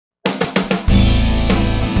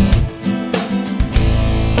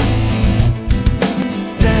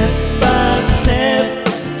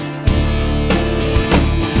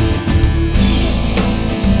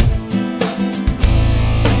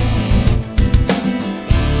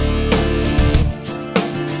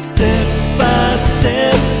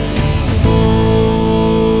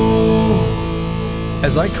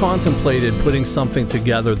As I contemplated putting something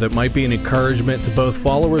together that might be an encouragement to both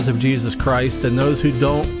followers of Jesus Christ and those who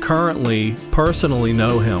don't currently personally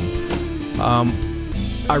know Him,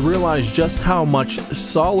 I realized just how much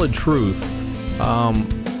solid truth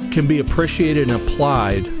can be appreciated and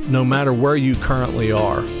applied no matter where you currently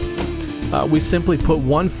are. We simply put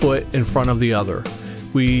one foot in front of the other.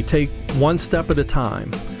 We take one step at a time.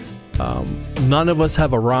 None of us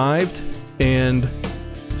have arrived, and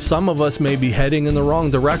some of us may be heading in the wrong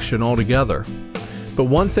direction altogether. But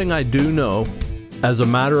one thing I do know, as a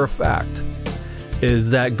matter of fact, is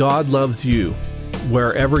that God loves you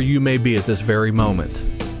wherever you may be at this very moment.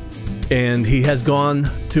 And He has gone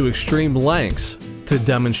to extreme lengths to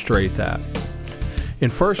demonstrate that. In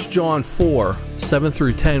 1 John 4, 7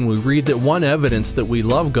 through 10, we read that one evidence that we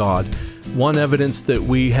love God, one evidence that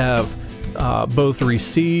we have both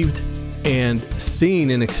received and seen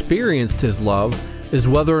and experienced His love is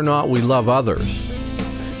whether or not we love others.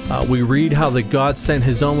 We read how that God sent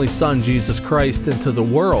His only Son, Jesus Christ, into the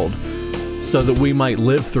world so that we might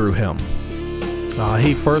live through Him.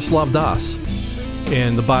 He first loved us,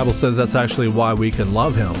 and the Bible says that's actually why we can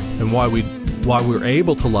love Him, and why we're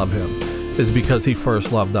able to love Him is because He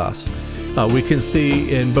first loved us. We can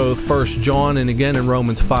see in both 1 John and again in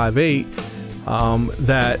Romans 5:8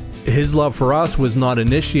 that His love for us was not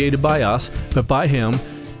initiated by us, but by Him.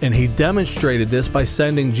 And He demonstrated this by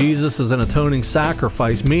sending Jesus as an atoning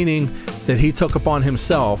sacrifice, meaning that He took upon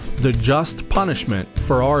Himself the just punishment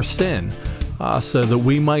for our sin so that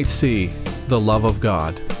we might see the love of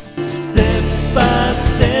God.